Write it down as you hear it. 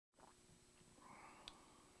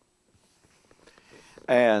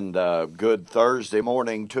And good Thursday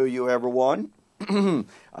morning to you, everyone.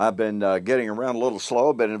 I've been getting around a little slow.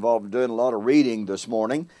 I've been involved in doing a lot of reading this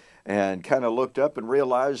morning and kind of looked up and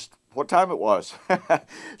realized what time it was.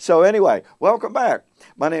 So anyway, welcome back.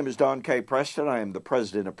 My name is Don K. Preston. I am the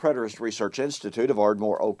president of Preterist Research Institute of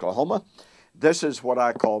Ardmore, Oklahoma. This is what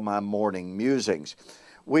I call my morning musings.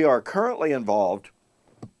 We are currently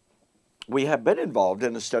we have been involved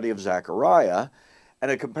in the study of Zechariah and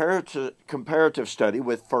a comparative study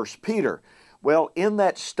with 1 Peter. Well, in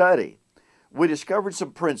that study, we discovered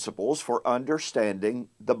some principles for understanding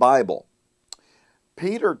the Bible.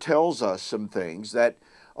 Peter tells us some things that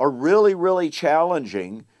are really, really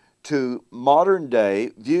challenging to modern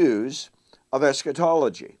day views of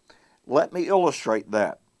eschatology. Let me illustrate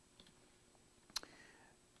that.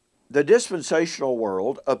 The dispensational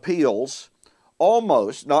world appeals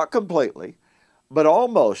almost, not completely, but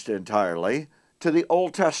almost entirely to the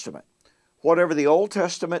Old Testament. Whatever the Old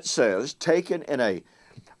Testament says, taken in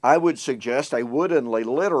I would suggest, a woodenly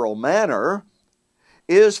literal manner,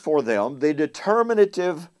 is for them the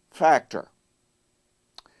determinative factor.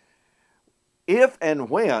 If and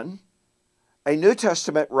when a New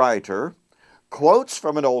Testament writer quotes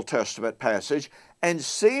from an Old Testament passage and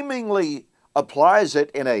seemingly applies it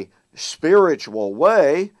in a spiritual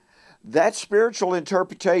way, that spiritual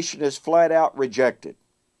interpretation is flat out rejected.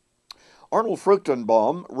 Arnold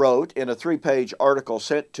Fruchtenbaum wrote in a 3-page article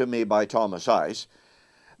sent to me by Thomas Ice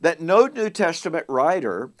that no New Testament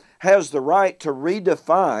writer has the right to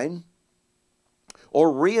redefine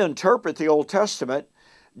or reinterpret the Old Testament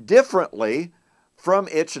differently from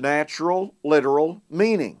its natural, literal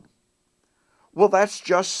meaning. Well, that's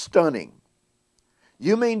just stunning.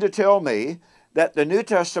 You mean to tell me that the New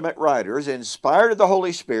Testament writers, inspired of the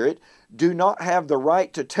Holy Spirit, do not have the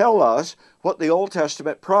right to tell us what the Old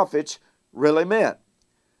Testament prophets really meant?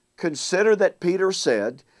 Consider that Peter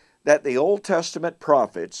said that the Old Testament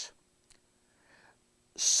prophets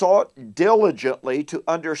sought diligently to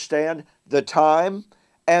understand the time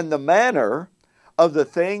and the manner of the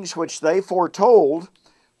things which they foretold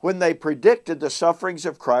when they predicted the sufferings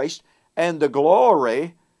of Christ and the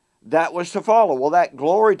glory that was to follow. Well, that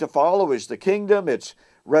glory to follow is the kingdom, it's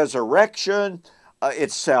resurrection,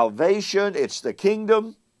 it's salvation, it's the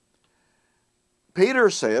kingdom. Peter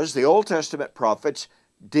says the Old Testament prophets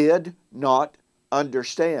did not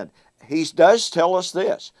understand. He does tell us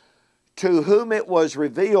this, to whom it was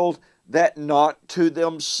revealed that not to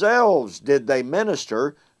themselves did they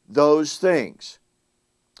minister those things.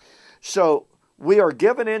 So we are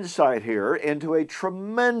given insight here into a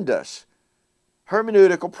tremendous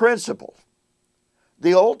hermeneutical principle.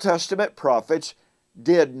 The Old Testament prophets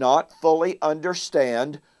did not fully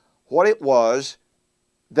understand what it was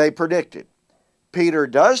they predicted. Peter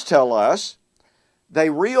does tell us they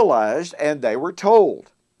realized and they were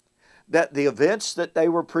told that the events that they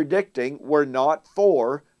were predicting were not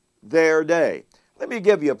for their day. Let me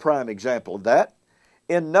give you a prime example of that.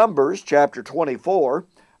 In Numbers chapter 24,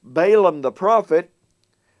 Balaam the prophet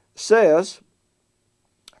says,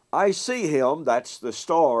 I see him, that's the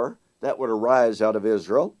star that would arise out of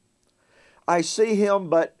Israel. I see him,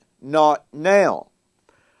 but not now.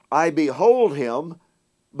 I behold him,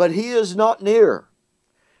 but he is not near.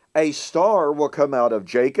 A star will come out of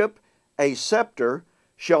Jacob, a scepter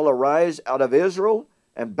shall arise out of Israel,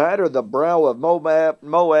 and batter the brow of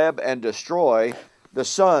Moab and destroy the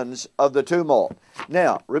sons of the tumult.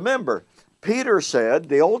 Now, remember, Peter said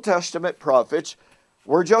the Old Testament prophets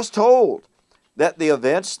were just told that the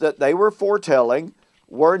events that they were foretelling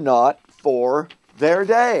were not for their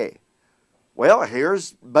day. Well,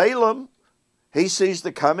 here's Balaam. He sees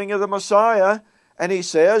the coming of the Messiah, and he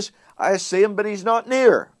says, I see him, but he's not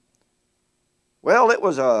near. Well, it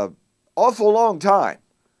was an awful long time,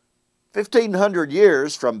 1,500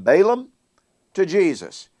 years from Balaam to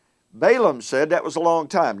Jesus. Balaam said that was a long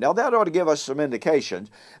time. Now, that ought to give us some indications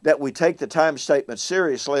that we take the time statement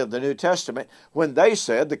seriously of the New Testament when they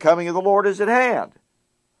said the coming of the Lord is at hand.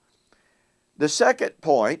 The second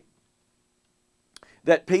point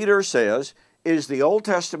that Peter says is the Old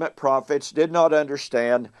Testament prophets did not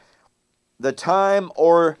understand the time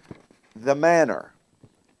or the manner.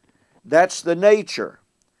 That's the nature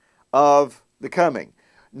of the coming.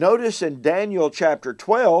 Notice in Daniel chapter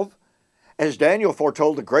 12, as Daniel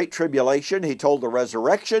foretold the Great Tribulation, he told the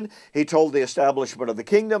resurrection, he told the establishment of the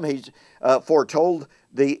kingdom, he foretold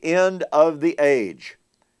the end of the age.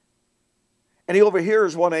 And he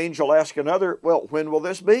overhears one angel ask another, well, when will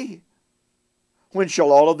this be? When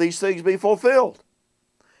shall all of these things be fulfilled?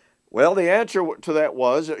 Well, the answer to that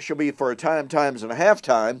was, it shall be for a time, times, and a half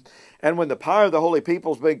time. And when the power of the holy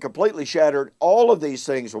people has been completely shattered, all of these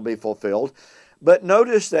things will be fulfilled. But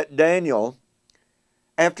notice that Daniel,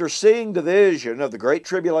 after seeing the vision of the Great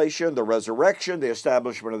Tribulation, the resurrection, the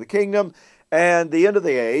establishment of the kingdom, and the end of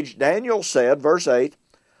the age, Daniel said, verse 8,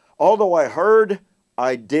 although I heard,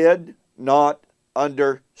 I did not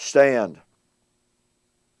understand.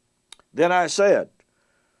 Then I said,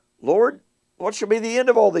 Lord, what shall be the end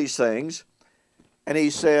of all these things? And he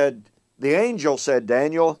said, the angel said,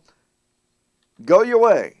 Daniel, go your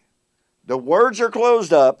way. The words are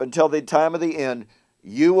closed up until the time of the end.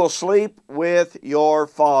 You will sleep with your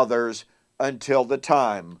fathers until the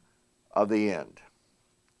time of the end.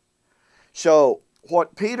 So,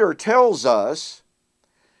 what Peter tells us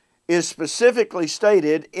is specifically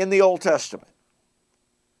stated in the Old Testament.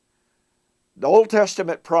 The Old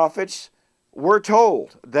Testament prophets were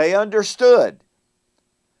told, they understood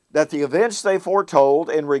that the events they foretold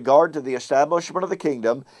in regard to the establishment of the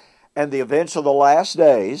kingdom and the events of the last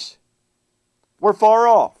days were far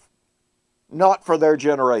off, not for their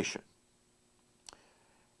generation.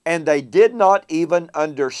 And they did not even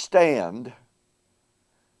understand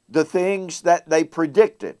the things that they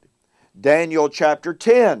predicted. Daniel chapter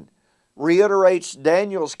 10 reiterates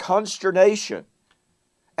Daniel's consternation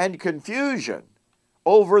and confusion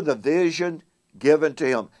over the vision given to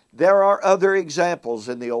him. There are other examples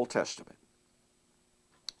in the Old Testament.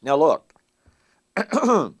 Now look,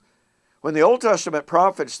 when the Old Testament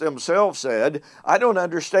prophets themselves said, I don't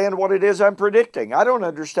understand what it is I'm predicting. I don't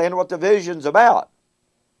understand what the vision's about.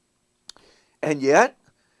 And yet,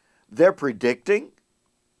 they're predicting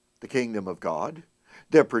the kingdom of God.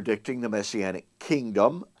 They're predicting the Messianic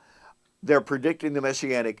kingdom. They're predicting the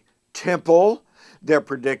Messianic temple. They're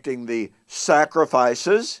predicting the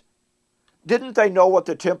sacrifices. Didn't they know what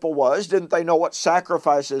the temple was? Didn't they know what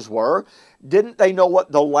sacrifices were? Didn't they know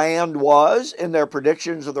what the land was in their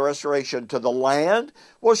predictions of the restoration to the land?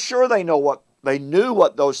 Well, sure they knew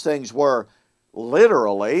what those things were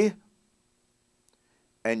literally.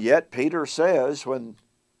 And yet Peter says when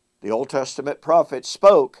the Old Testament prophets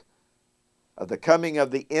spoke of the coming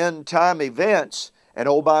of the end time events, and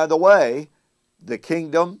oh, by the way, the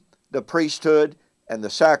kingdom, the priesthood, and the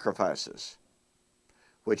sacrifices,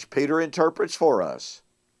 which Peter interprets for us,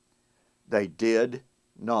 they did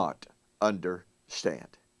not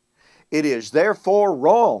understand. It is therefore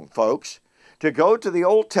wrong, folks, to go to the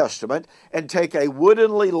Old Testament and take a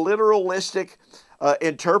woodenly literalistic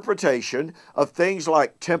interpretation of things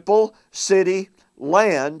like temple, city,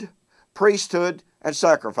 land, priesthood, and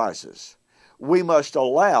sacrifices. We must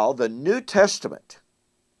allow the New Testament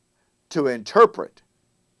to interpret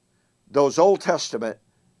those Old Testament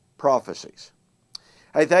prophecies.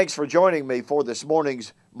 Hey, thanks for joining me for this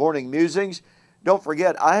morning's Morning Musings. Don't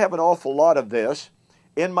forget, I have an awful lot of this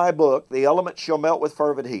in my book, The Elements Shall Melt with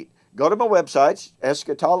Fervent Heat. Go to my websites,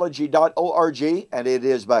 eschatology.org, and it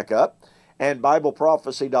is back up, and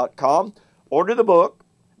BibleProphecy.com. Order the book.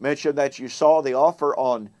 Mention that you saw the offer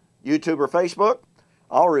on YouTube or Facebook.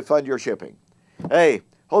 I'll refund your shipping. Hey,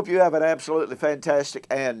 hope you have an absolutely fantastic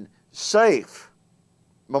and safe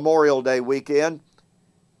Memorial Day weekend.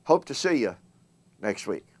 Hope to see you next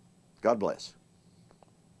week. God bless.